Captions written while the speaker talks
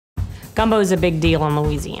Gumbo is a big deal in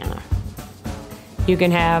Louisiana. You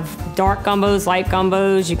can have dark gumbos, light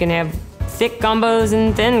gumbos, you can have thick gumbos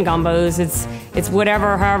and thin gumbos. It's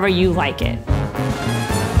whatever, however you like it.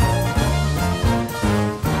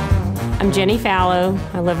 I'm Jenny Fallow.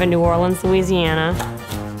 I live in New Orleans, Louisiana.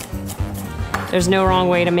 There's no wrong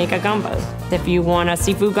way to make a gumbo. If you want a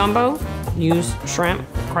seafood gumbo, use shrimp,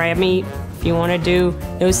 crab meat. If you want to do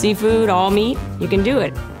no seafood, all meat, you can do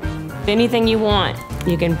it. Anything you want,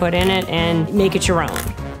 you can put in it and make it your own.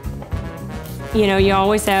 You know, you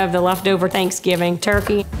always have the leftover Thanksgiving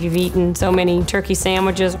turkey. You've eaten so many turkey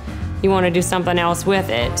sandwiches, you want to do something else with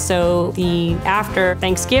it. So the after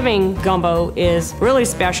Thanksgiving gumbo is really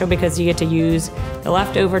special because you get to use the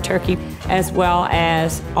leftover turkey as well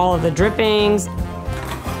as all of the drippings.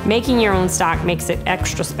 Making your own stock makes it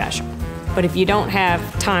extra special. But if you don't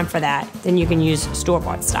have time for that, then you can use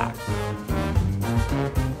store-bought stock.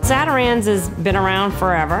 Zatarain's has been around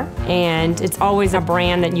forever, and it's always a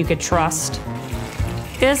brand that you could trust.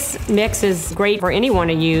 This mix is great for anyone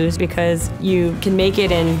to use because you can make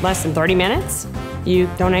it in less than 30 minutes. You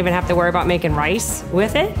don't even have to worry about making rice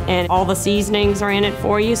with it, and all the seasonings are in it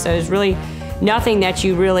for you, so there's really nothing that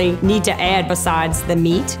you really need to add besides the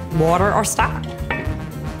meat, water, or stock.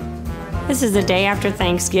 This is the day after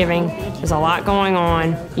Thanksgiving. There's a lot going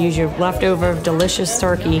on. Use your leftover delicious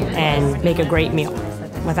turkey and make a great meal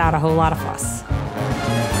without a whole lot of fuss.